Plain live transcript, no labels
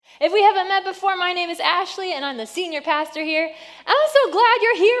If we haven't met before, my name is Ashley, and I'm the senior pastor here. I'm so glad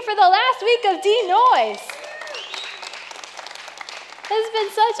you're here for the last week of D-Noise. This has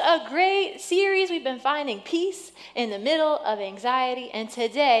been such a great series. We've been finding peace in the middle of anxiety, and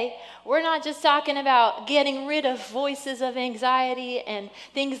today we're not just talking about getting rid of voices of anxiety and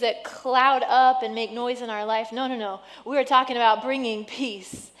things that cloud up and make noise in our life. No. We're talking about bringing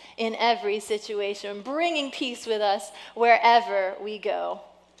peace in every situation, bringing peace with us wherever we go.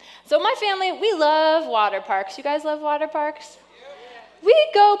 So my family, we love water parks. You guys love water parks? We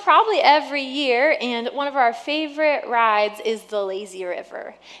go probably every year, and one of our favorite rides is the Lazy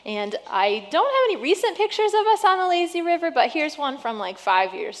River. And I don't have any recent pictures of us on the Lazy River, but here's one from like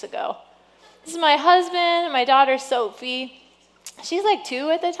 5 years ago. This is my husband and my daughter, Sophie. She's like 2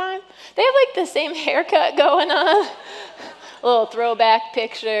 at the time. They have like the same haircut going on. A little throwback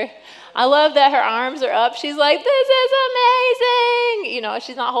picture. I love that her arms are up. She's like, this is amazing. You know,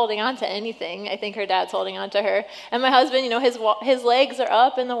 she's not holding on to anything. I think her dad's holding on to her. And my husband, you know, his legs are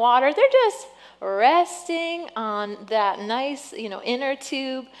up in the water. They're just resting on that nice, inner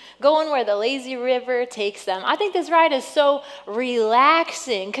tube, going where the lazy river takes them. I think this ride is so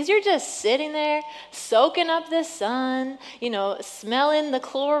relaxing because you're just sitting there, soaking up the sun, smelling the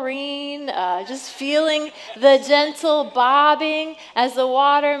chlorine, just feeling the gentle bobbing as the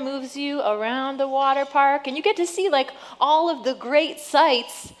water moves you around the water park. And you get to see like all of the great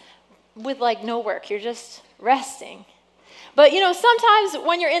sights with like no work. You're just resting. But, sometimes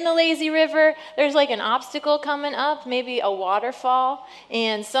when you're in the lazy river, there's like an obstacle coming up, maybe a waterfall.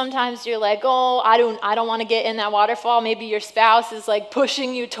 And sometimes you're like, oh, I don't want to get in that waterfall. Maybe your spouse is like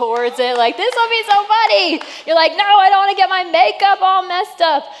pushing you towards it. Like, this will be so funny. You're like, no, I don't want to get my makeup all messed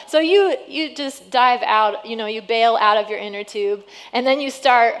up. So you just dive out, you bail out of your inner tube. And then you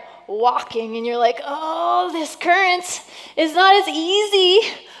start walking and you're like, oh, this current is not as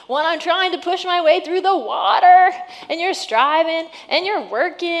easy when I'm trying to push my way through the water, and you're striving and you're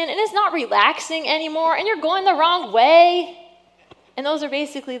working and it's not relaxing anymore and you're going the wrong way. And those are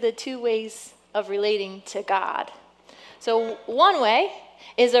basically the 2 ways of relating to God. So one way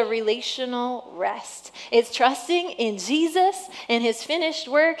is a relational rest. It's trusting in Jesus and his finished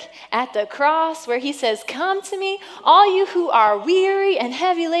work at the cross where he says, come to me, all you who are weary and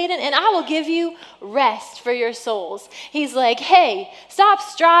heavy laden, and I will give you rest for your souls. He's like, hey, stop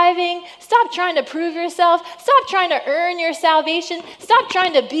striving. Stop trying to prove yourself. Stop trying to earn your salvation. Stop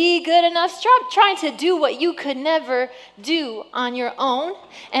trying to be good enough. Stop trying to do what you could never do on your own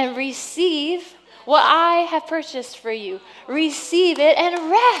and receive what I have purchased for you. Receive it and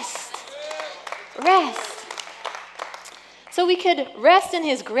rest. Rest. So we could rest in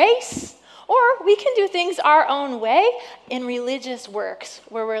his grace, or we can do things our own way in religious works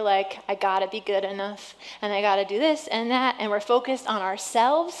where we're like, I gotta be good enough, and I gotta do this and that, and we're focused on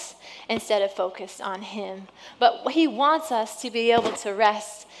ourselves instead of focused on him. But he wants us to be able to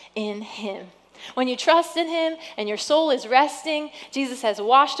rest in him. When you trust in him and your soul is resting, Jesus has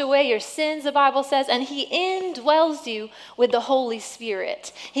washed away your sins, the Bible says, and he indwells you with the Holy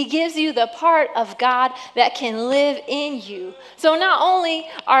Spirit. He gives you the part of God that can live in you. So not only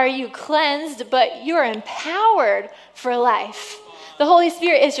are you cleansed, but you're empowered for life. The Holy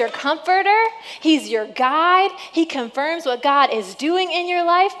Spirit is your comforter. He's your guide. He confirms what God is doing in your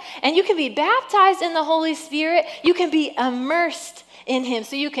life, and you can be baptized in the Holy Spirit. You can be immersed in him.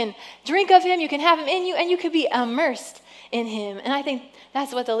 So you can drink of him, you can have him in you, and you can be immersed in him. And I think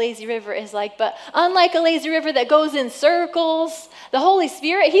that's what the lazy river is like. But unlike a lazy river that goes in circles, the Holy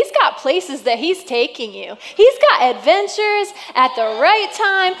Spirit, he's got places that he's taking you. He's got adventures at the right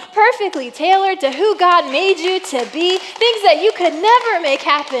time, perfectly tailored to who God made you to be, things that you could never make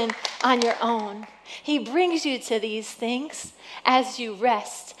happen on your own. He brings you to these things as you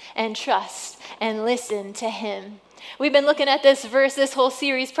rest and trust and listen to him. We've been looking at this verse, this whole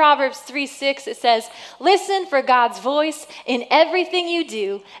series, Proverbs 3:6. It says, listen for God's voice in everything you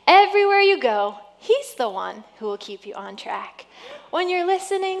do, everywhere you go. He's the one who will keep you on track. When you're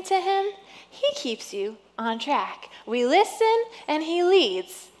listening to him, he keeps you on track. We listen and he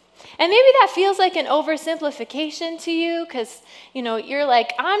leads. And maybe that feels like an oversimplification to you because, you're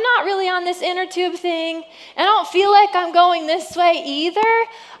like, I'm not really on this inner tube thing, and I don't feel like I'm going this way either.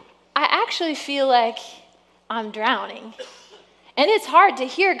 I actually feel like I'm drowning. And it's hard to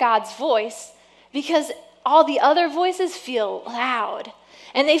hear God's voice because all the other voices feel loud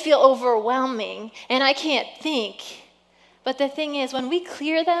and they feel overwhelming and I can't think. But the thing is, when we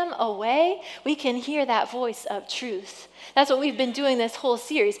clear them away, we can hear that voice of truth. That's what we've been doing this whole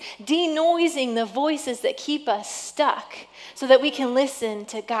series, denoising the voices that keep us stuck so that we can listen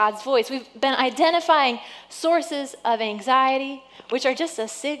to God's voice. We've been identifying sources of anxiety, which are just a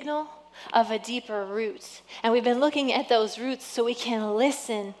signal of a deeper root. And we've been looking at those roots so we can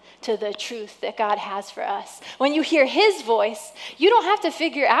listen to the truth that God has for us. When you hear his voice, you don't have to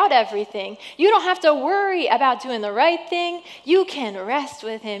figure out everything. You don't have to worry about doing the right thing. You can rest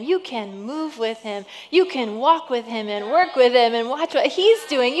with him. You can move with him. You can walk with him and work with him and watch what he's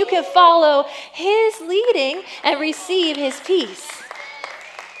doing. You can follow his leading and receive his peace.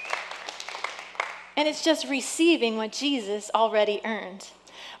 And it's just receiving what Jesus already earned.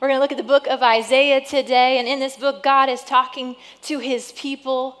 We're going to look at the book of Isaiah today, and in this book, God is talking to his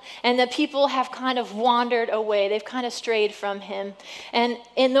people, and the people have kind of wandered away. They've kind of strayed from him. And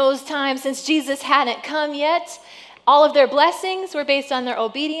in those times, since Jesus hadn't come yet, all of their blessings were based on their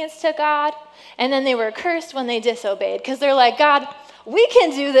obedience to God, and then they were cursed when they disobeyed, because they're like, God, we can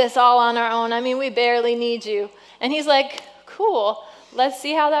do this all on our own. I mean, we barely need you. And he's like, cool, let's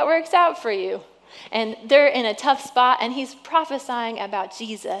see how that works out for you. And they're in a tough spot, and he's prophesying about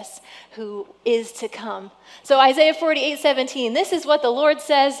Jesus who is to come. So Isaiah 48:17, this is what the Lord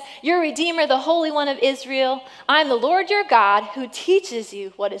says, your Redeemer, the Holy One of Israel. I'm the Lord your God who teaches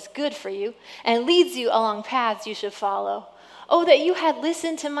you what is good for you and leads you along paths you should follow. Oh, that you had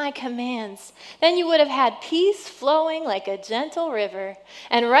listened to my commands. Then you would have had peace flowing like a gentle river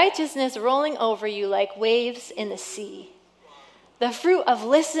and righteousness rolling over you like waves in the sea. The fruit of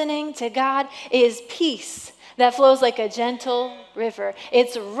listening to God is peace that flows like a gentle river.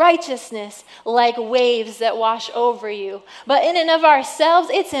 It's righteousness like waves that wash over you. But in and of ourselves,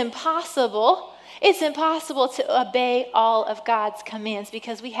 it's impossible. It's impossible to obey all of God's commands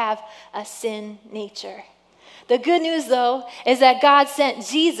because we have a sin nature. The good news, though, is that God sent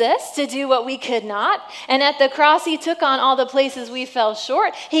Jesus to do what we could not. And at the cross, he took on all the places we fell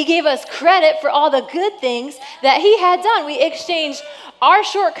short. He gave us credit for all the good things that he had done. We exchanged our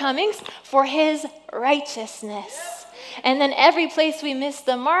shortcomings for his righteousness. And then every place we miss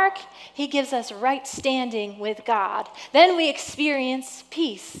the mark, he gives us right standing with God. Then we experience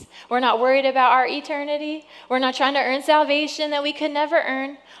peace. We're not worried about our eternity. We're not trying to earn salvation that we could never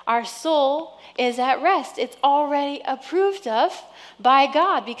earn. Our soul is at rest. It's already approved of by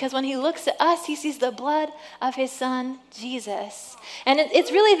God because when he looks at us, he sees the blood of his son, Jesus. And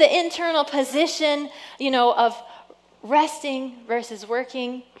it's really the internal position, of resting versus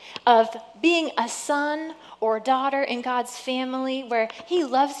working, of being a son or daughter in God's family where he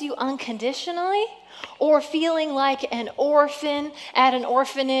loves you unconditionally, or feeling like an orphan at an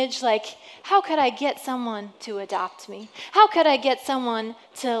orphanage, like, how could I get someone to adopt me? How could I get someone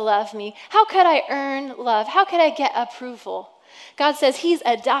to love me? How could I earn love? How could I get approval? God says he's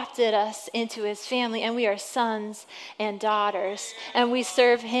adopted us into his family, and we are sons and daughters, and we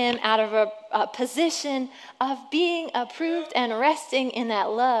serve him out of a position of being approved and resting in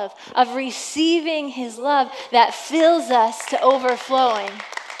that love, of receiving his love that fills us to overflowing.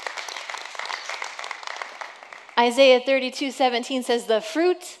 Isaiah 32:17 says, the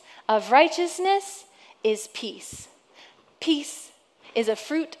fruit of righteousness is peace. Peace is a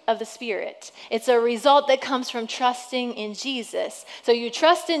fruit of the Spirit. It's a result that comes from trusting in Jesus. So you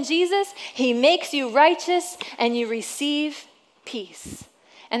trust in Jesus, he makes you righteous, and you receive peace.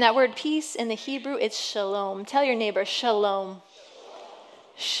 And that word peace in the Hebrew, it's shalom. Tell your neighbor, shalom.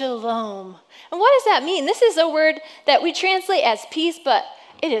 Shalom. And what does that mean? This is a word that we translate as peace, but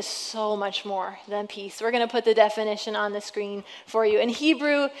it is so much more than peace. We're going to put the definition on the screen for you. In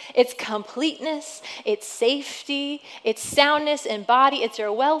Hebrew, it's completeness, it's safety, it's soundness in body, it's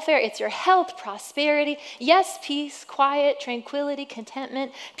your welfare, it's your health, prosperity. Yes, peace, quiet, tranquility,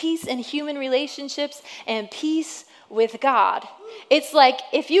 contentment, peace in human relationships, and peace with God. It's like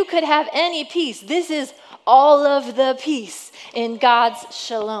if you could have any peace, this is all of the peace in God's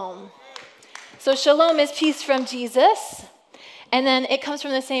shalom. So shalom is peace from Jesus. And then it comes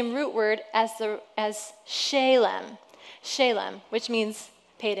from the same root word as shalem, which means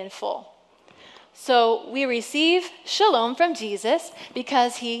paid in full. So we receive shalom from Jesus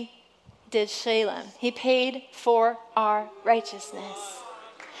because he did shalem. He paid for our righteousness.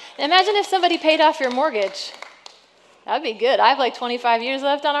 Imagine if somebody paid off your mortgage. That'd be good. I have like 25 years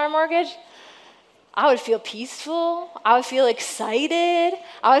left on our mortgage. I would feel peaceful. I would feel excited.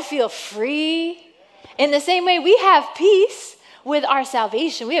 I would feel free. In the same way, we have peace with our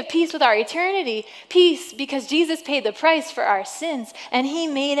salvation. We have peace with our eternity. Peace because Jesus paid the price for our sins and he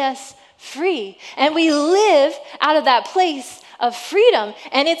made us free. And we live out of that place of freedom.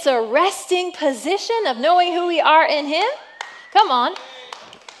 And it's a resting position of knowing who we are in him Come on.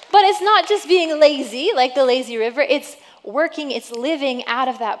 But it's not just being lazy, like the lazy river. It's working, it's living out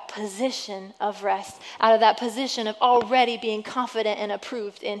of that position of rest, out of that position of already being confident and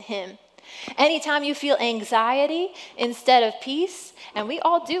approved in Him. Anytime you feel anxiety instead of peace, and we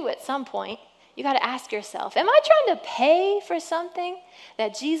all do at some point, you got to ask yourself, am I trying to pay for something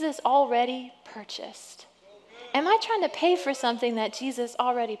that Jesus already purchased? Am I trying to pay for something that Jesus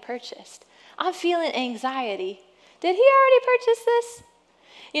already purchased? I'm feeling anxiety. Did He already purchase this?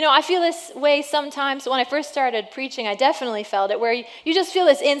 You know, I feel this way sometimes. When I first started preaching, I definitely felt it, where you just feel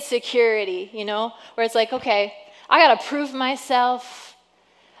this insecurity, you know, where it's like, okay, I got to prove myself.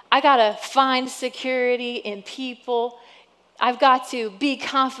 I got to find security in people. I've got to be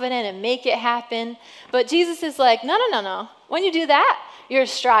confident and make it happen. But Jesus is like, no. When you do that, you're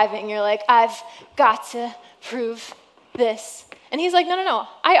striving. You're like, I've got to prove this. And He's like, no.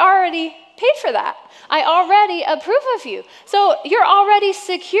 I already paid for that. I already approve of you. So you're already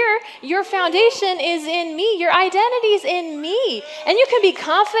secure. Your foundation is in me. Your identity is in me. And you can be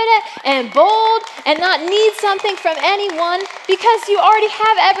confident and bold and not need something from anyone because you already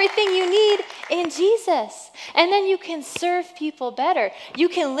have everything you need in Jesus. And then you can serve people better. You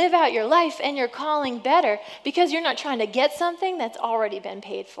can live out your life and your calling better because you're not trying to get something that's already been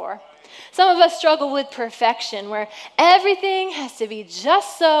paid for. Some of us struggle with perfection, where everything has to be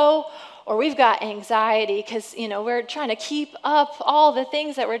just so, or we've got anxiety because, you know, we're trying to keep up all the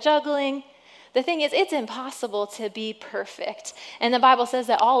things that we're juggling. The thing is, it's impossible to be perfect. And the Bible says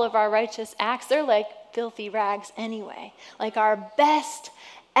that all of our righteous acts, they're like filthy rags anyway. Like our best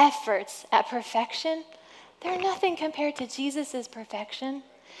efforts at perfection, they're nothing compared to Jesus' perfection.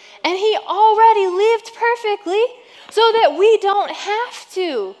 And He already lived perfectly so that we don't have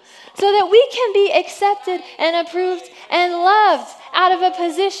to. So that we can be accepted and approved and loved out of a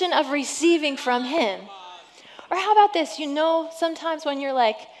position of receiving from Him. Or how about this? You know, sometimes when you're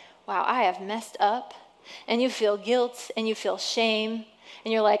like, wow, I have messed up, and you feel guilt and you feel shame,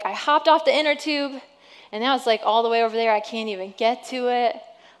 and you're like, I hopped off the inner tube, and now it's like all the way over there, I can't even get to it.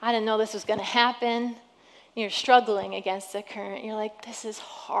 I didn't know this was going to happen. You're struggling against the current. You're like, this is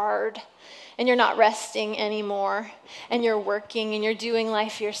hard. And you're not resting anymore. And you're working and you're doing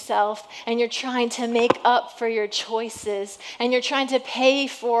life yourself. And you're trying to make up for your choices. And you're trying to pay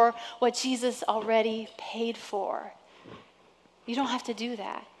for what Jesus already paid for. You don't have to do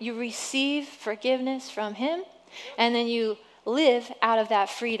that. You receive forgiveness from Him. And then you live out of that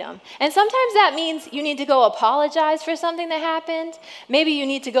freedom. And sometimes that means you need to go apologize for something that happened. Maybe you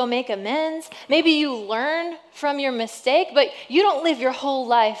need to go make amends. Maybe you learn from your mistake, but you don't live your whole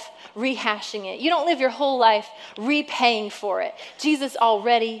life rehashing it. You don't live your whole life repaying for it. Jesus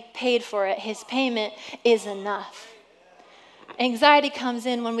already paid for it. His payment is enough. Anxiety comes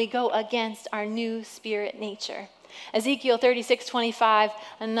in when we go against our new spirit nature. Ezekiel 36:25,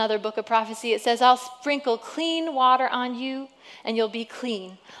 another book of prophecy, it says, I'll sprinkle clean water on you and you'll be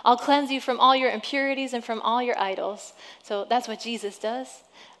clean. I'll cleanse you from all your impurities and from all your idols. So that's what Jesus does.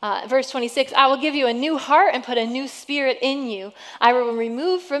 Verse 26, I will give you a new heart and put a new spirit in you. I will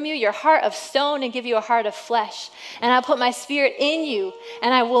remove from you your heart of stone and give you a heart of flesh. And I'll put my spirit in you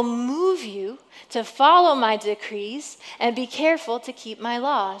and I will move you to follow my decrees and be careful to keep my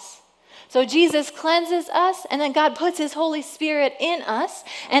laws. So Jesus cleanses us, and then God puts His Holy Spirit in us,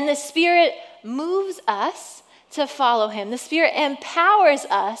 and the Spirit moves us to follow Him. The Spirit empowers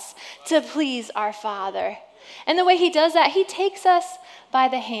us to please our Father. And the way He does that, He takes us by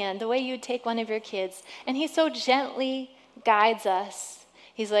the hand, the way you would take one of your kids, and He so gently guides us.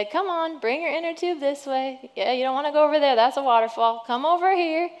 He's like, come on, bring your inner tube this way. Yeah, you don't want to go over there. That's a waterfall. Come over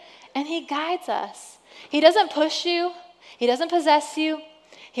here. And He guides us. He doesn't push you. He doesn't possess you.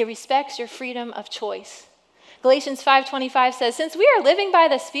 He respects your freedom of choice. Galatians 5:25 says, since we are living by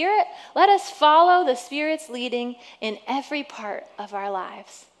the Spirit, let us follow the Spirit's leading in every part of our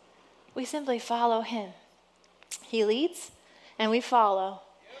lives. We simply follow Him. He leads, and we follow.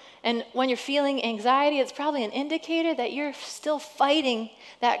 And when you're feeling anxiety, it's probably an indicator that you're still fighting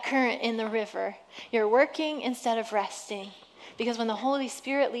that current in the river. You're working instead of resting. Because when the Holy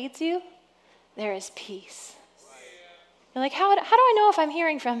Spirit leads you, there is peace. You're like, how do I know if I'm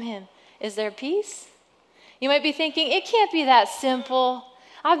hearing from Him? Is there peace? You might be thinking, it can't be that simple.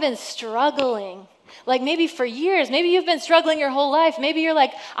 I've been struggling. Like maybe for years. Maybe you've been struggling your whole life. Maybe you're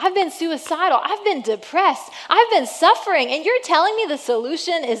like, I've been suicidal. I've been depressed. I've been suffering. And you're telling me the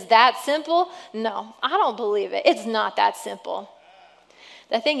solution is that simple? No, I don't believe it. It's not that simple.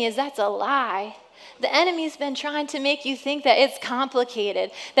 The thing is, that's a lie. The enemy's been trying to make you think that it's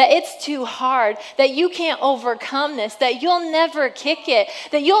complicated, that it's too hard, that you can't overcome this, that you'll never kick it,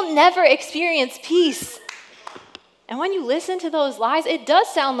 that you'll never experience peace. And when you listen to those lies, it does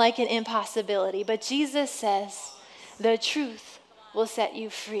sound like an impossibility, but Jesus says, the truth will set you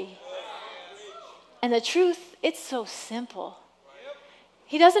free. And the truth, it's so simple.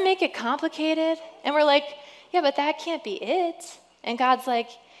 He doesn't make it complicated. And we're like, yeah, but that can't be it. And God's like,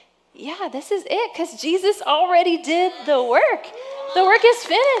 yeah, this is it, because Jesus already did the work. The work is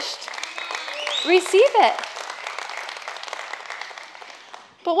finished. Receive it.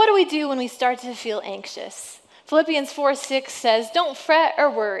 But what do we do when we start to feel anxious? Philippians 4:6 says, don't fret or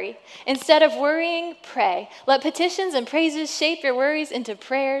worry. Instead of worrying, pray. Let petitions and praises shape your worries into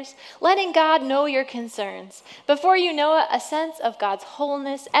prayers, letting God know your concerns. Before you know it, a sense of God's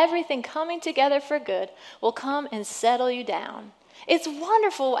wholeness, everything coming together for good, will come and settle you down. It's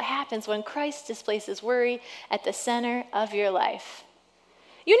wonderful what happens when Christ displaces worry at the center of your life.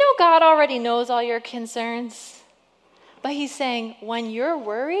 You know God already knows all your concerns, but he's saying when you're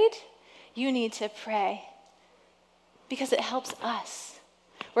worried, you need to pray because it helps us.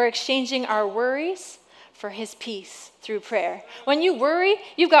 We're exchanging our worries for his peace through prayer. When you worry,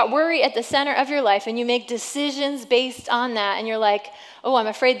 you've got worry at the center of your life and you make decisions based on that. And you're like, oh, I'm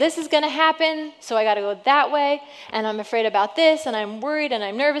afraid this is going to happen, so I got to go that way. And I'm afraid about this, and I'm worried, and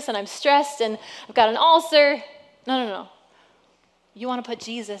I'm nervous, and I'm stressed, and I've got an ulcer. No. You want to put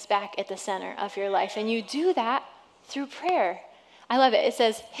Jesus back at the center of your life. And you do that through prayer. I love it. It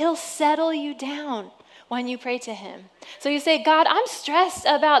says, he'll settle you down when you pray to him. So you say, God, I'm stressed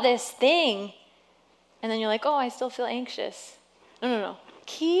about this thing. And then you're like, oh, I still feel anxious. No.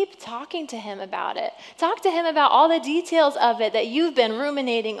 Keep talking to him about it. Talk to him about all the details of it that you've been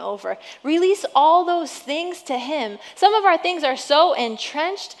ruminating over. Release all those things to him. Some of our things are so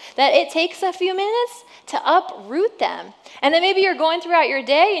entrenched that it takes a few minutes to uproot them. And then maybe you're going throughout your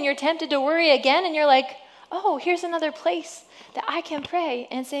day and you're tempted to worry again, and you're like, oh, here's another place that I can pray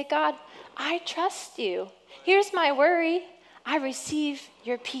and say, God, I trust you. Here's my worry. I receive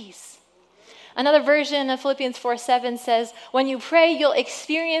your peace. Another version of Philippians 4:7 says, when you pray, you'll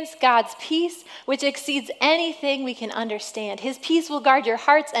experience God's peace, which exceeds anything we can understand. His peace will guard your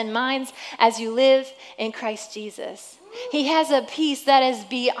hearts and minds as you live in Christ Jesus. He has a peace that is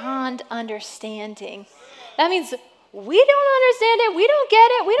beyond understanding. That means we don't understand it. We don't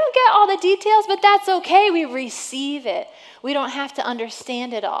get it. We don't get all the details, but that's okay. We receive it. We don't have to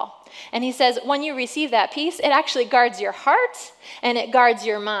understand it all. And he says, when you receive that peace, it actually guards your heart and it guards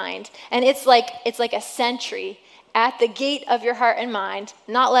your mind. And it's like a sentry at the gate of your heart and mind,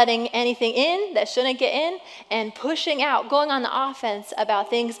 not letting anything in that shouldn't get in, and pushing out, going on the offense about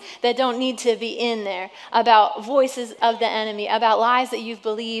things that don't need to be in there, about voices of the enemy, about lies that you've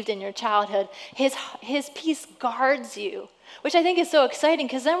believed in your childhood. His peace guards you, which I think is so exciting,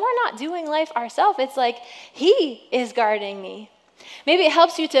 because then we're not doing life ourselves. It's like he is guarding me. Maybe it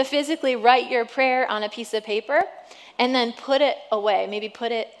helps you to physically write your prayer on a piece of paper and then put it away. Maybe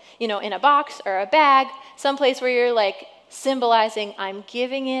put it, in a box or a bag, someplace where you're like symbolizing, I'm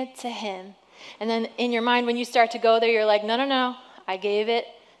giving it to him. And then in your mind, when you start to go there, you're like, no, I gave it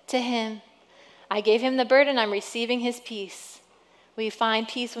to him. I gave him the burden. I'm receiving his peace. We find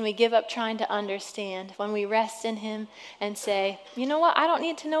peace when we give up trying to understand, when we rest in him and say, you know what? I don't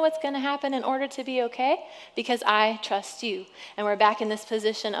need to know what's going to happen in order to be okay, because I trust you. And we're back in this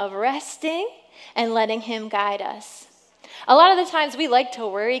position of resting and letting him guide us. A lot of the times we like to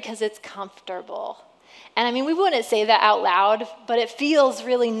worry because it's comfortable. And we wouldn't say that out loud, but it feels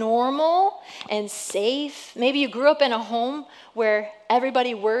really normal and safe. Maybe you grew up in a home where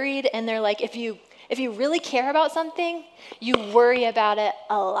everybody worried, and they're like, if you really care about something, you worry about it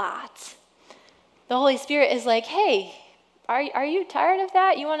a lot. The Holy Spirit is like, hey, are you tired of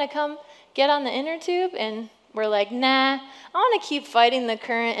that? You want to come get on the inner tube? And we're like, nah, I want to keep fighting the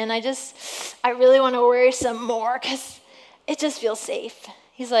current, and I really want to worry some more because it just feels safe.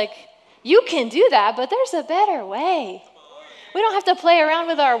 He's like, you can do that, but there's a better way. We don't have to play around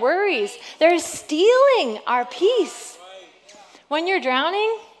with our worries. They're stealing our peace. When you're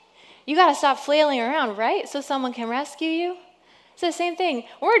drowning, you got to stop flailing around, right? So someone can rescue you. It's the same thing.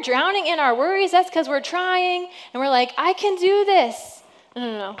 We're drowning in our worries. That's because we're trying, and we're like, I can do this.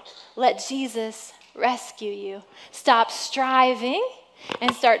 No. Let Jesus rescue you. Stop striving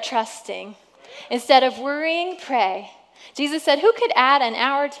and start trusting. Instead of worrying, pray. Jesus said, who could add an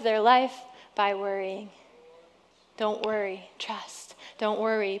hour to their life by worrying? Don't worry, trust. Don't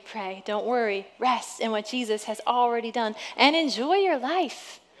worry, pray. Don't worry, rest in what Jesus has already done. And enjoy your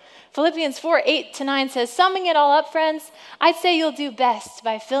life. Philippians 4:8-9 says, summing it all up, friends, I'd say you'll do best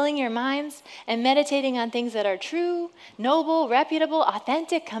by filling your minds and meditating on things that are true, noble, reputable,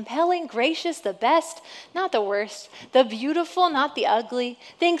 authentic, compelling, gracious, the best, not the worst, the beautiful, not the ugly,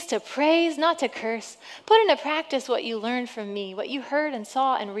 things to praise, not to curse. Put into practice what you learned from me, what you heard and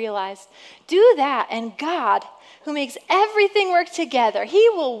saw and realized. Do that, and God, who makes everything work together, he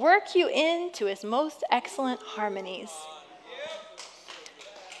will work you into his most excellent harmonies.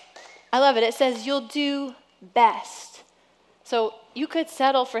 I love it. It says you'll do best. So you could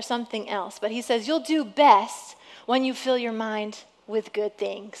settle for something else, but he says you'll do best when you fill your mind with good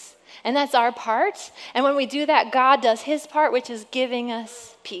things. And that's our part. And when we do that, God does his part, which is giving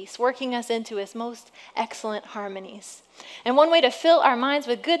us peace, working us into his most excellent harmonies. And one way to fill our minds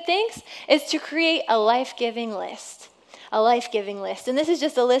with good things is to create a life-giving list. A life-giving list. And this is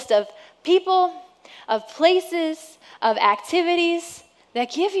just a list of people, of places, of activities that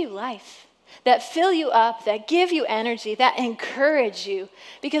give you life, that fill you up, that give you energy, that encourage you.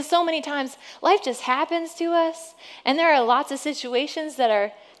 Because so many times life just happens to us, and there are lots of situations that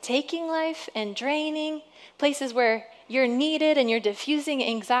are taking life and draining, places where you're needed and you're diffusing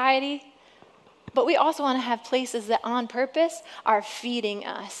anxiety. But we also want to have places that on purpose are feeding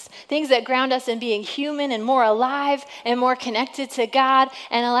us. Things that ground us in being human and more alive and more connected to God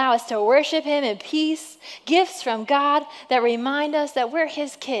and allow us to worship him in peace. Gifts from God that remind us that we're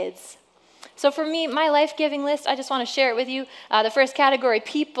his kids. So for me, my life-giving list, I just want to share it with you. The first category,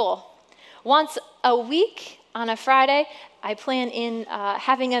 people. Once a week on a Friday, I plan in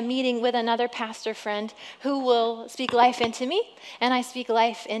having a meeting with another pastor friend who will speak life into me, and I speak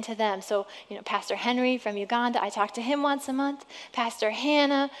life into them. So, Pastor Henry from Uganda, I talk to him once a month. Pastor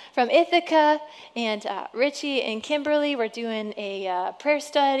Hannah from Ithaca, and Richie and Kimberly, we're doing a prayer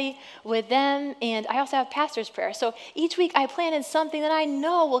study with them, and I also have pastor's prayer. So each week I plan in something that I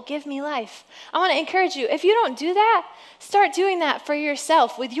know will give me life. I want to encourage you, if you don't do that, start doing that for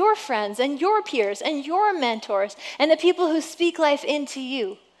yourself with your friends and your peers and your mentors and the people who speak life into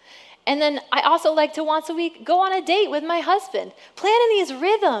you. And then I also like to once a week go on a date with my husband. Plan in these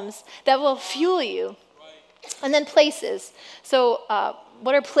rhythms that will fuel you. And then places. So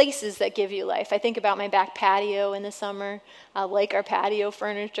what are places that give you life? I think about my back patio in the summer. I like our patio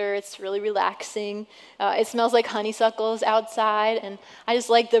furniture. It's really relaxing. It smells like honeysuckles outside. And I just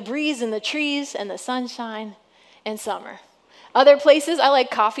like the breeze and the trees and the sunshine in summer. Other places, I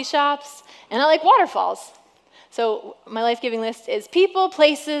like coffee shops and I like waterfalls. So my life-giving list is people,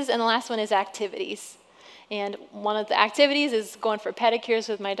 places, and the last one is activities. And one of the activities is going for pedicures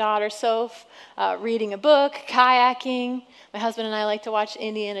with my daughter, Soph, reading a book, kayaking. My husband and I like to watch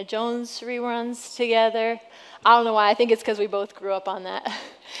Indiana Jones reruns together. I don't know why. I think it's because we both grew up on that.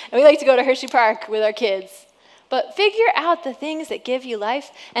 And we like to go to Hershey Park with our kids. But figure out the things that give you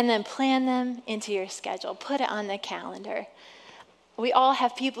life and then plan them into your schedule. Put it on the calendar. We all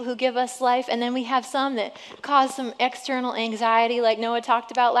have people who give us life, and then we have some that cause some external anxiety like Noah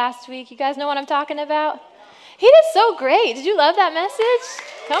talked about last week. You guys know what I'm talking about? He did so great. Did you love that message?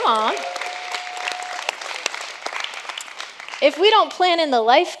 Come on. If we don't plan in the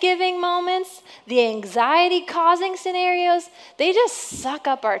life-giving moments, the anxiety-causing scenarios, they just suck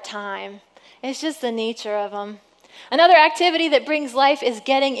up our time. It's just the nature of them. Another activity that brings life is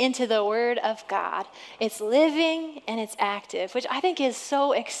getting into the Word of God. It's living and it's active, which I think is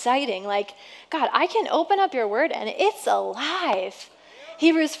so exciting. Like, God, I can open up your Word and it's alive.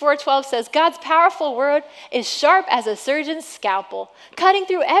 Hebrews 4:12 says, God's powerful Word is sharp as a surgeon's scalpel, cutting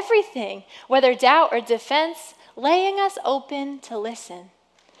through everything, whether doubt or defense, laying us open to listen.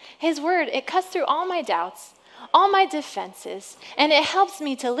 His Word, it cuts through all my doubts, all my defenses, and it helps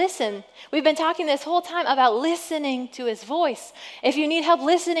me to listen. We've been talking this whole time about listening to his voice. If you need help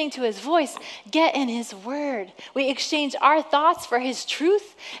listening to his voice, get in his word. We exchange our thoughts for his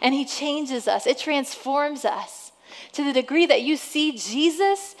truth, and he changes us. It transforms us. To the degree that you see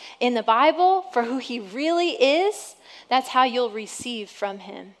Jesus in the Bible for who he really is, that's how you'll receive from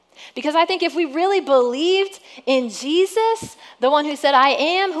him. Because I think if we really believed in Jesus, the one who said, I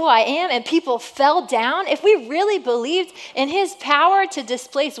am who I am, and people fell down, if we really believed in his power to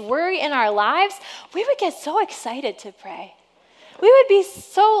displace worry in our lives, we would get so excited to pray. We would be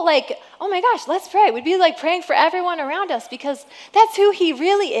so like, oh my gosh, let's pray. We'd be like praying for everyone around us because that's who he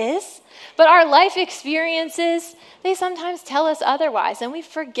really is. But our life experiences, they sometimes tell us otherwise, and we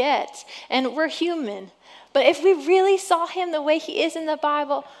forget, and we're human. But if we really saw him the way he is in the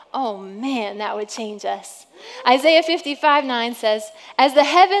Bible, Oh man, that would change us. Isaiah 55:9 says, "As the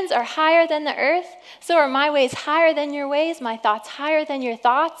heavens are higher than the earth, so are my ways higher than your ways, my thoughts higher than your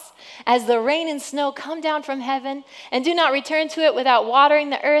thoughts. As the rain and snow come down from heaven, and do not return to it without watering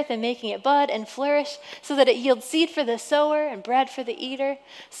the earth and making it bud and flourish, so that it yields seed for the sower and bread for the eater,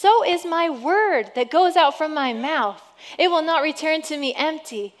 so is my word that goes out from my mouth. It will not return to me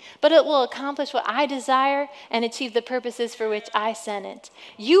empty, but it will accomplish what I desire and achieve the purposes for which I sent it.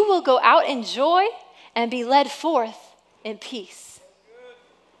 You will go out in joy and be led forth in peace."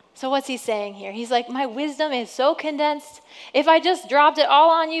 So what's he saying here? He's like, my wisdom is so condensed. If I just dropped it all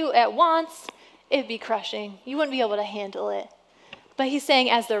on you at once, it'd be crushing. You wouldn't be able to handle it. But he's saying,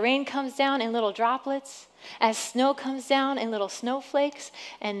 as the rain comes down in little droplets, as snow comes down in little snowflakes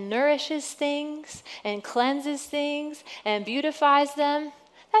and nourishes things and cleanses things and beautifies them,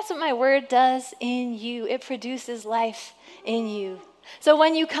 that's what my word does in you. It produces life in you. So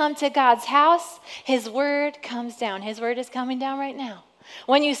when you come to God's house, his word comes down. His word is coming down right now.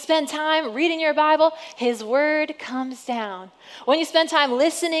 When you spend time reading your Bible, his word comes down. When you spend time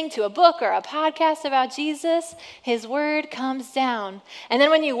listening to a book or a podcast about Jesus, his word comes down. And then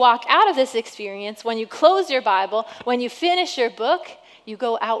when you walk out of this experience, when you close your Bible, when you finish your book, you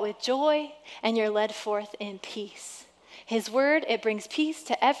go out with joy and you're led forth in peace. His word, it brings peace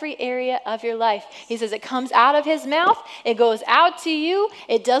to every area of your life. He says it comes out of his mouth, it goes out to you,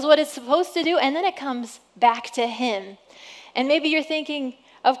 it does what it's supposed to do, and then it comes back to him. And maybe you're thinking,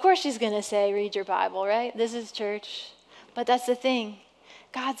 of course she's going to say, read your Bible, right? This is church. But that's the thing.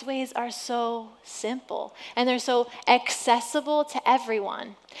 God's ways are so simple, and they're so accessible to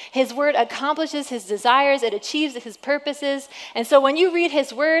everyone. His word accomplishes his desires. It achieves his purposes. And so when you read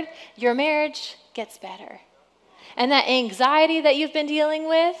his word, your marriage gets better. And that anxiety that you've been dealing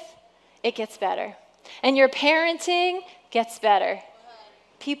with, it gets better. And your parenting gets better.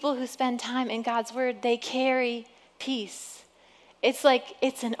 People who spend time in God's word, they carry peace. It's like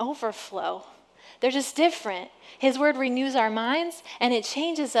it's an overflow. They're just different. His word renews our minds, and it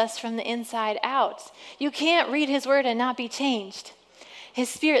changes us from the inside out. You can't read his word and not be changed. His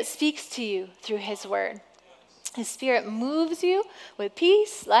spirit speaks to you through his word. His spirit moves you with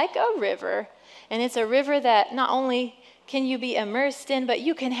peace like a river. And it's a river that not only can you be immersed in, but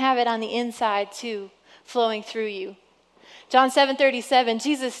you can have it on the inside too, flowing through you. John 7:37,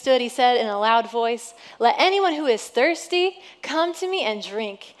 Jesus stood, he said in a loud voice, "Let anyone who is thirsty come to me and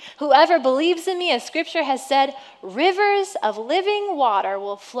drink. Whoever believes in me, as scripture has said, rivers of living water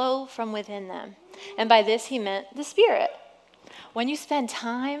will flow from within them." And by this he meant the Spirit. When you spend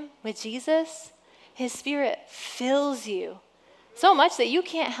time with Jesus, his Spirit fills you so much that you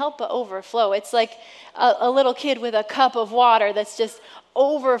can't help but overflow. It's like a little kid with a cup of water that's just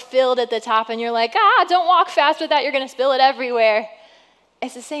overfilled at the top, and you're like, don't walk fast with that, you're going to spill it everywhere.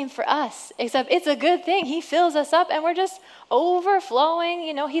 It's the same for us, except it's a good thing. He fills us up, and we're just overflowing.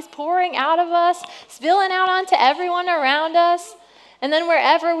 You know, he's pouring out of us, spilling out onto everyone around us. And then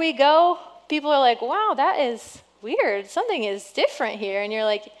wherever we go, people are like, wow, that is weird. Something is different here. And you're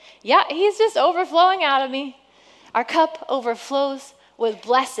like, yeah, he's just overflowing out of me. Our cup overflows with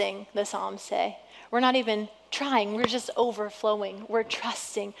blessing, the Psalms say. We're not even trying, we're just overflowing. We're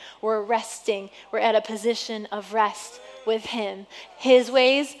trusting, we're resting, we're at a position of rest with him. His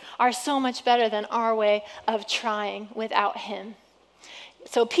ways are so much better than our way of trying without him.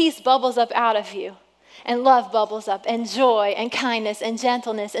 So peace bubbles up out of you, and love bubbles up, and joy, and kindness, and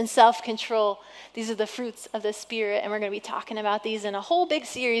gentleness, and self-control. These are the fruits of the Spirit, and we're going to be talking about these in a whole big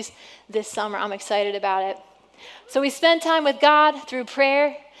series this summer. I'm excited about it. So we spend time with God through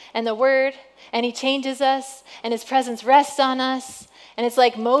prayer and the word, and he changes us, and his presence rests on us. And it's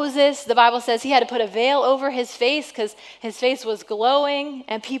like Moses, the Bible says he had to put a veil over his face because his face was glowing,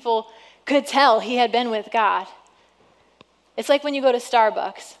 and people could tell he had been with God. It's like when you go to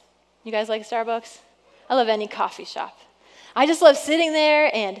Starbucks. You guys like Starbucks? I love any coffee shop. I just love sitting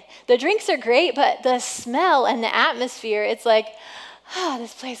there, and the drinks are great, but the smell and the atmosphere, it's like,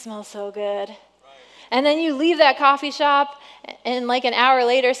 this place smells so good. And then you leave that coffee shop, and like an hour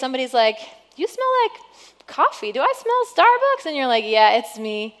later, somebody's like, you smell like coffee. Do I smell Starbucks? And you're like, yeah, it's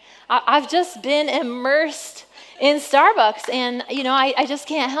me. I've just been immersed in Starbucks, and I just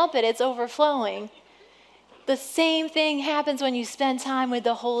can't help it. It's overflowing. The same thing happens when you spend time with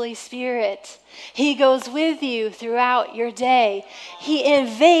the Holy Spirit. He goes with you throughout your day. He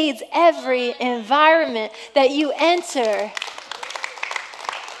invades every environment that you enter.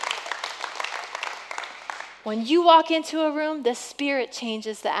 When you walk into a room, the Spirit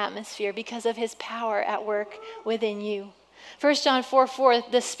changes the atmosphere because of his power at work within you. 1 John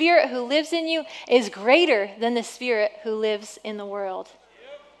 4:4, the Spirit who lives in you is greater than the spirit who lives in the world.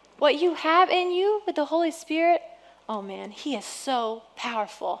 What you have in you with the Holy Spirit, oh man, he is so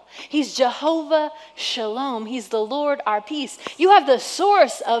powerful. He's Jehovah Shalom. He's the Lord, our peace. You have the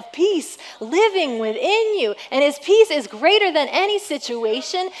source of peace living within you. And his peace is greater than any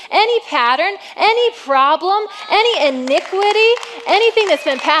situation, any pattern, any problem, any iniquity, anything that's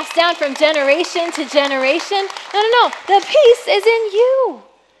been passed down from generation to generation. No. The peace is in you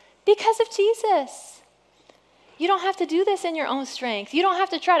because of Jesus. You don't have to do this in your own strength. You don't have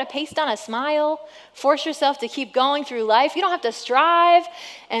to try to paste on a smile, force yourself to keep going through life. You don't have to strive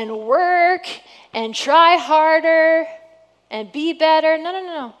and work and try harder and be better.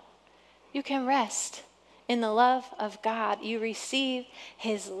 No. You can rest in the love of God. You receive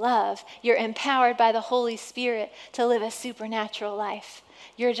his love. You're empowered by the Holy Spirit to live a supernatural life.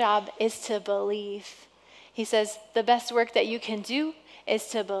 Your job is to believe. He says the best work that you can do is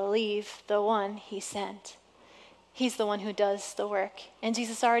to believe the one he sent. He's the one who does the work, and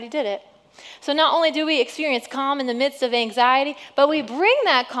Jesus already did it. So not only do we experience calm in the midst of anxiety, but we bring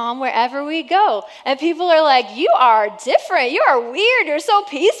that calm wherever we go. And people are like, you are different. You are weird. You're so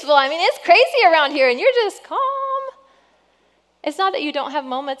peaceful. I mean, it's crazy around here, and you're just calm. It's not that you don't have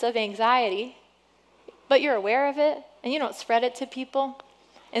moments of anxiety, but you're aware of it, and you don't spread it to people.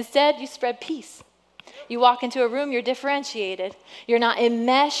 Instead, you spread peace. You walk into a room, you're differentiated. You're not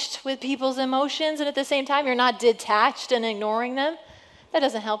enmeshed with people's emotions, and at the same time, you're not detached and ignoring them. That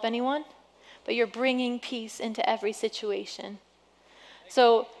doesn't help anyone. But you're bringing peace into every situation.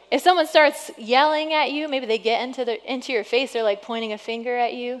 So if someone starts yelling at you, maybe they get into your face, they're like pointing a finger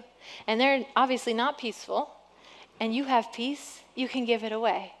at you, and they're obviously not peaceful, and you have peace, you can give it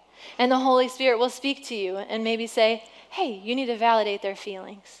away. And the Holy Spirit will speak to you and maybe say, hey, you need to validate their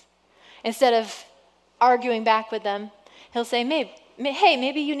feelings. Instead of arguing back with them, he'll say, hey,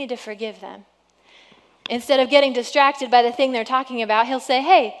 maybe you need to forgive them. Instead of getting distracted by the thing they're talking about, he'll say,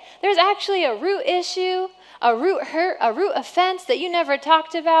 hey, there's actually a root issue, a root hurt, a root offense that you never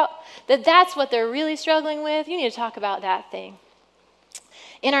talked about, that's what they're really struggling with. You need to talk about that thing.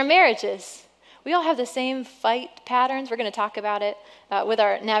 In our marriages, we all have the same fight patterns. We're going to talk about it with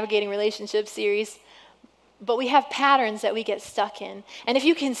our Navigating Relationships series. But we have patterns that we get stuck in. And if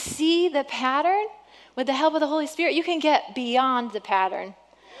you can see the pattern, with the help of the Holy Spirit, you can get beyond the pattern.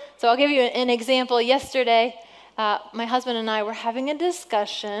 So I'll give you an example. Yesterday, my husband and I were having a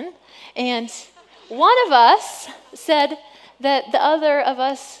discussion, and one of us said that the other of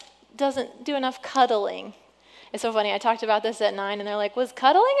us doesn't do enough cuddling. It's so funny. I talked about this at 9, and they're like, was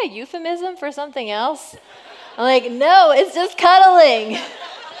cuddling a euphemism for something else? I'm like, no, it's just cuddling.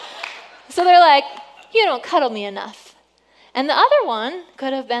 So they're like, you don't cuddle me enough. And the other one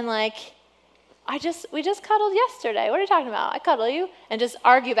could have been like, we just cuddled yesterday. What are you talking about? I cuddle you. And just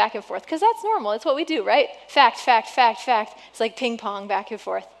argue back and forth, because that's normal. It's what we do, right? Fact. It's like ping pong back and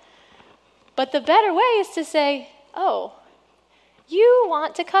forth. But the better way is to say, oh, you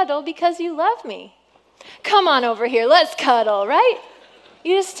want to cuddle because you love me. Come on over here. Let's cuddle, right?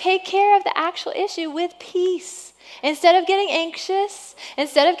 You just take care of the actual issue with peace. Instead of getting anxious,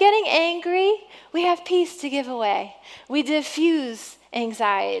 instead of getting angry, we have peace to give away. We diffuse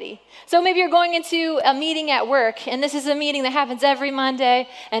anxiety. So maybe you're going into a meeting at work, and this is a meeting that happens every Monday,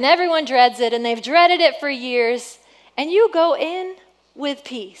 and everyone dreads it, and they've dreaded it for years, and you go in with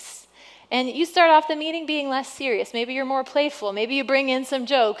peace. And you start off the meeting being less serious. Maybe you're more playful. Maybe you bring in some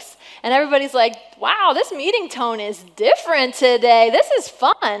jokes, and everybody's like, wow, this meeting tone is different today. This is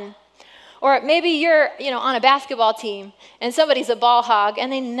fun. Or maybe you're, on a basketball team, and somebody's a ball hog,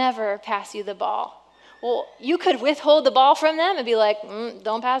 and they never pass you the ball. Well, you could withhold the ball from them and be like,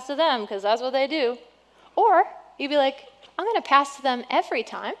 don't pass to them because that's what they do. Or you'd be like, I'm going to pass to them every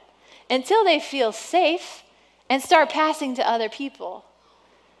time until they feel safe and start passing to other people.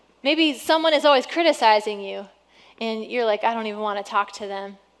 Maybe someone is always criticizing you and you're like, I don't even want to talk to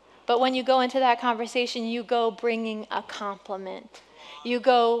them. But when you go into that conversation, you go bringing a compliment. You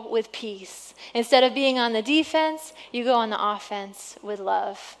go with peace. Instead of being on the defense, you go on the offense with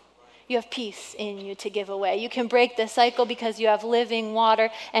love. You have peace in you to give away. You can break the cycle because you have living water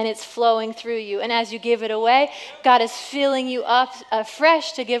and it's flowing through you. And as you give it away, God is filling you up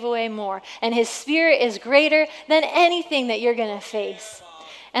afresh to give away more. And his Spirit is greater than anything that you're going to face.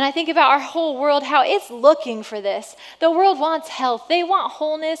 And I think about our whole world, how it's looking for this. The world wants health. They want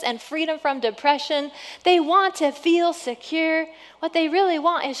wholeness and freedom from depression. They want to feel secure. What they really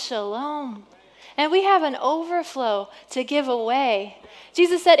want is shalom. And we have an overflow to give away.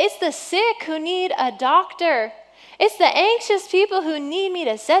 Jesus said, it's the sick who need a doctor. It's the anxious people who need me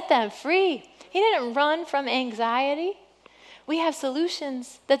to set them free. He didn't run from anxiety. We have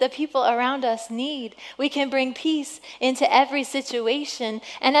solutions that the people around us need. We can bring peace into every situation.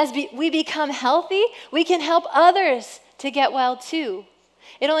 And as we become healthy, we can help others to get well too.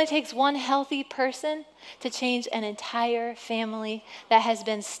 It only takes one healthy person to change an entire family that has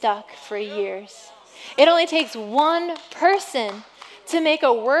been stuck for years. It only takes one person to make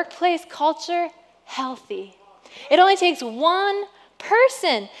a workplace culture healthy. It only takes one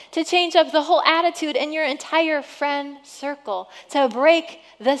person to change up the whole attitude in your entire friend circle, to break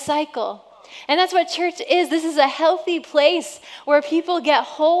the cycle. And that's what church is. This is a healthy place where people get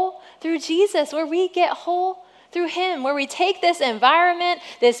whole through Jesus, where we get whole through him, where we take this environment,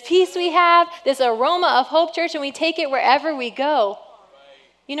 this peace we have, this aroma of Hope Church, and we take it wherever we go.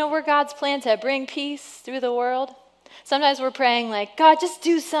 You know, we're God's plan to bring peace through the world. Sometimes we're praying like, God, just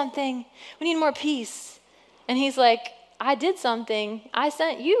do something. We need more peace. And he's like, I did something. I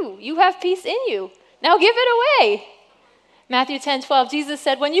sent you. You have peace in you. Now give it away. Matthew 10:12, Jesus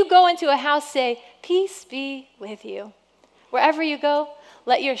said, when you go into a house, say, peace be with you. Wherever you go,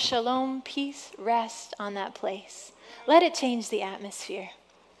 let your shalom peace rest on that place. Let it change the atmosphere.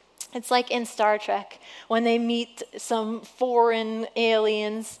 It's like in Star Trek, when they meet some foreign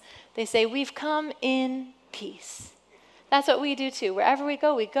aliens, they say, we've come in peace. That's what we do too. Wherever we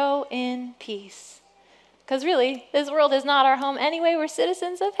go in peace. Because really, this world is not our home anyway. We're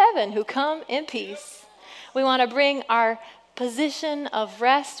citizens of heaven who come in peace. We want to bring our position of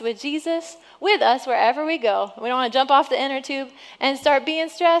rest with Jesus with us wherever we go. We don't want to jump off the inner tube and start being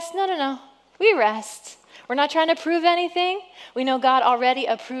stressed. No. We rest. We're not trying to prove anything. We know God already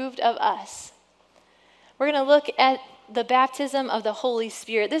approved of us. We're going to look at the baptism of the Holy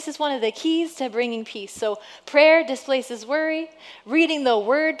Spirit. This is one of the keys to bringing peace. So prayer displaces worry. Reading the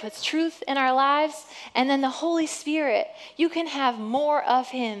word puts truth in our lives. And then the Holy Spirit, you can have more of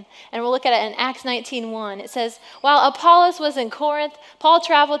him. And we'll look at it in Acts 19:1. It says, while Apollos was in Corinth, Paul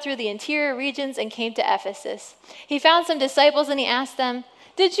traveled through the interior regions and came to Ephesus. He found some disciples and he asked them,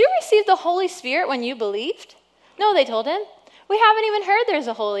 did you receive the Holy Spirit when you believed? No, they told him. We haven't even heard there's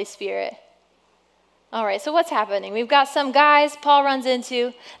a Holy Spirit. All right, so what's happening? We've got some guys Paul runs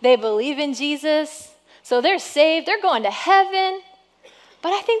into. They believe in Jesus, so they're saved. They're going to heaven.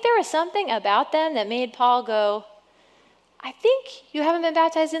 But I think there was something about them that made Paul go, I think you haven't been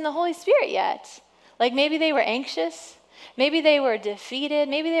baptized in the Holy Spirit yet. Like maybe they were anxious. Maybe they were defeated.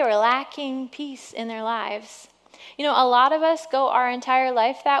 Maybe they were lacking peace in their lives. You know, a lot of us go our entire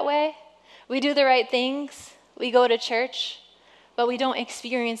life that way. We do the right things. We go to church. But we don't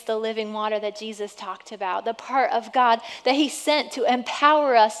experience the living water that Jesus talked about, the part of God that he sent to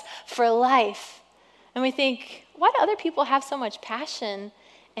empower us for life. And we think, why do other people have so much passion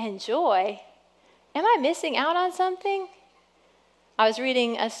and joy? Am I missing out on something? I was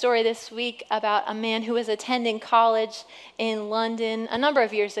reading a story this week about a man who was attending college in London a number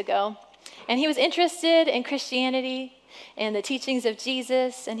of years ago. And he was interested in Christianity and the teachings of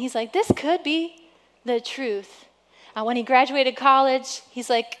Jesus. And he's like, this could be the truth. When he graduated college, he's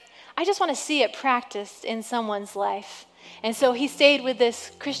like, I just want to see it practiced in someone's life. And so he stayed with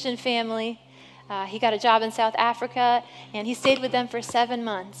this Christian family. He got a job in South Africa, and he stayed with them for 7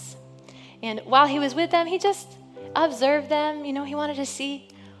 months. And while he was with them, he just observed them. You know, he wanted to see,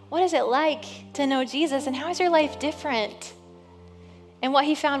 what is it like to know Jesus, and how is your life different? And what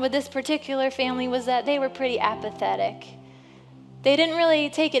he found with this particular family was that they were pretty apathetic. They didn't really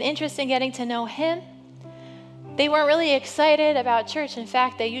take an interest in getting to know him. They weren't really excited about church. In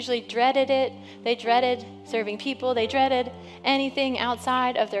fact, they usually dreaded it. They dreaded serving people. They dreaded anything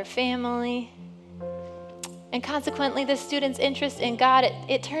outside of their family. And consequently, the student's interest in God,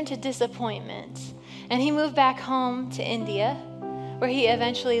 it turned to disappointment. And he moved back home to India, where he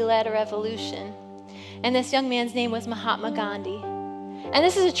eventually led a revolution. And this young man's name was Mahatma Gandhi. And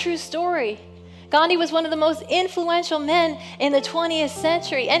this is a true story. Gandhi was one of the most influential men in the 20th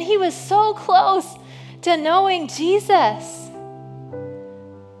century, and he was so close to knowing Jesus.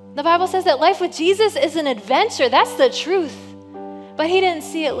 The Bible says that life with Jesus is an adventure. That's the truth. But he didn't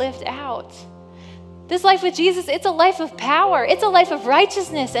see it lived out. This life with Jesus, it's a life of power. It's a life of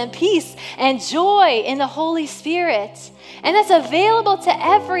righteousness and peace and joy in the Holy Spirit. And that's available to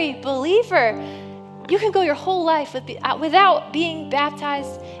every believer. You can go your whole life without being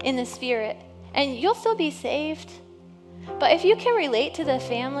baptized in the Spirit, and you'll still be saved. But if you can relate to the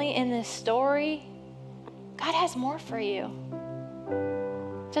family in this story, God has more for you.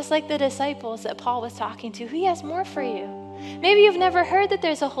 Just like the disciples that Paul was talking to, he has more for you. Maybe you've never heard that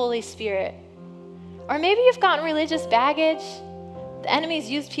there's a Holy Spirit. Or maybe you've gotten religious baggage. The enemy's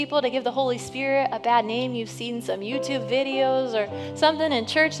used people to give the Holy Spirit a bad name. You've seen some YouTube videos or something in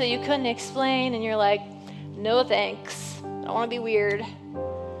church that you couldn't explain, and you're like, no thanks. don't want to be weird.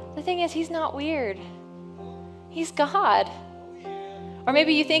 The thing is, he's not weird. He's God. Or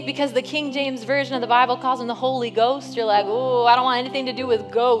maybe you think because the King James Version of the Bible calls him the Holy Ghost, you're like, oh, I don't want anything to do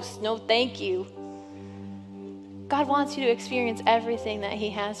with ghosts. No, thank you. God wants you to experience everything that he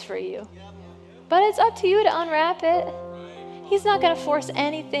has for you. But it's up to you to unwrap it. He's not going to force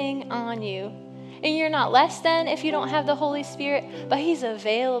anything on you. And you're not less than if you don't have the Holy Spirit, but he's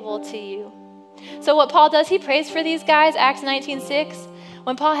available to you. So what Paul does, he prays for these guys, Acts 19:6.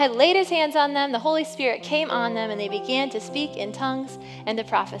 When Paul had laid his hands on them, the Holy Spirit came on them, and they began to speak in tongues and to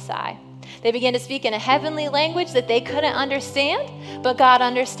prophesy. They began to speak in a heavenly language that they couldn't understand, but God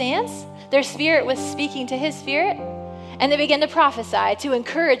understands. Their spirit was speaking to his spirit, and they began to prophesy, to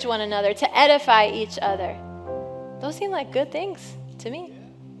encourage one another, to edify each other. Those seem like good things to me.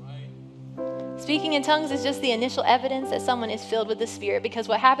 Speaking in tongues is just the initial evidence that someone is filled with the Spirit, because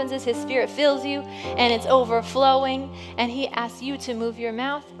what happens is his Spirit fills you and it's overflowing, and he asks you to move your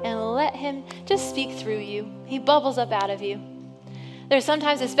mouth and let him just speak through you. He bubbles up out of you. There's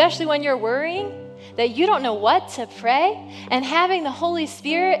sometimes, especially when you're worrying, that you don't know what to pray, and having the Holy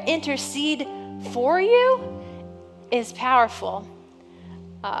Spirit intercede for you is powerful.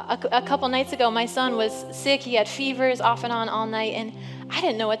 A couple nights ago, my son was sick. He had fevers off and on all night, and I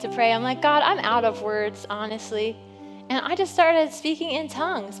didn't know what to pray. I'm like, God, I'm out of words, honestly. And I just started speaking in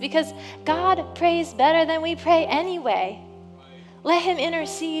tongues, because God prays better than we pray anyway. Let him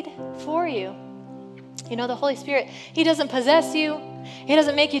intercede for you. You know, the Holy Spirit, he doesn't possess you. He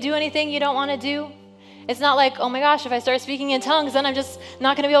doesn't make you do anything you don't want to do. It's not like, oh my gosh, if I start speaking in tongues, then I'm just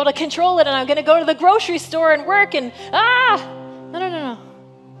not going to be able to control it, and I'm going to go to the grocery store and work and, No.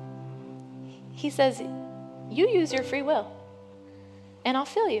 He says, you use your free will, and I'll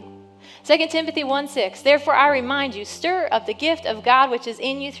fill you. 2 Timothy 1:6, therefore I remind you, stir up the gift of God which is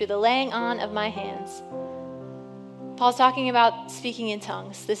in you through the laying on of my hands. Paul's talking about speaking in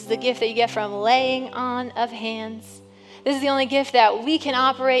tongues. This is the gift that you get from laying on of hands. This is the only gift that we can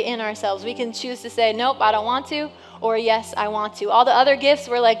operate in ourselves. We can choose to say, nope, I don't want to, or yes, I want to. All the other gifts,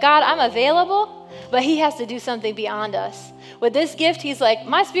 we're like, God, I'm available, but he has to do something beyond us. With this gift, he's like,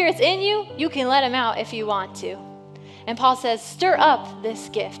 my Spirit's in you. You can let him out if you want to. And Paul says, stir up this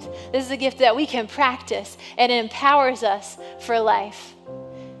gift. This is a gift that we can practice, and it empowers us for life.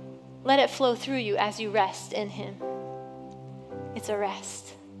 Let it flow through you as you rest in him. It's a rest.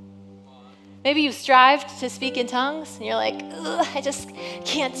 Maybe you've strived to speak in tongues, and you're like, I just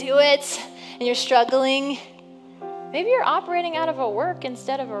can't do it, and you're struggling. Maybe you're operating out of a work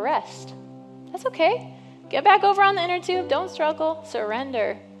instead of a rest. That's okay. Get back over on the inner tube. Don't struggle.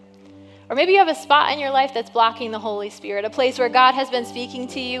 Surrender. Or maybe you have a spot in your life that's blocking the Holy Spirit, a place where God has been speaking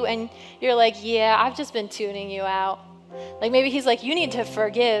to you, and you're like, yeah, I've just been tuning you out. Like maybe he's like, you need to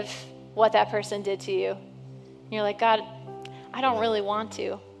forgive what that person did to you. And you're like, God, I don't really want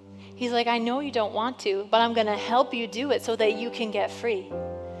to. He's like, I know you don't want to, but I'm going to help you do it so that you can get free.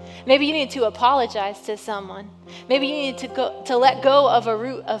 Maybe you need to apologize to someone. Maybe you need to let go of a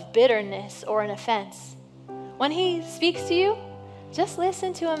root of bitterness or an offense. When he speaks to you, just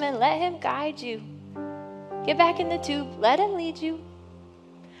listen to him and let him guide you. Get back in the tube. Let him lead you.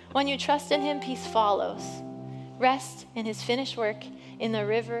 When you trust in him, peace follows. Rest in his finished work in the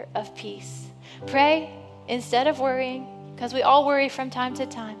river of peace. Pray instead of worrying, because we all worry from time to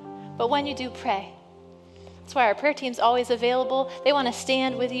time. But when you do, pray. That's why our prayer team's always available. They want to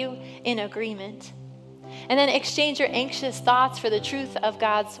stand with you in agreement. And then exchange your anxious thoughts for the truth of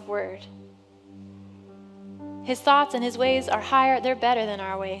God's word. His thoughts and his ways are higher. They're better than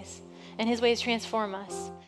our ways. And his ways transform us.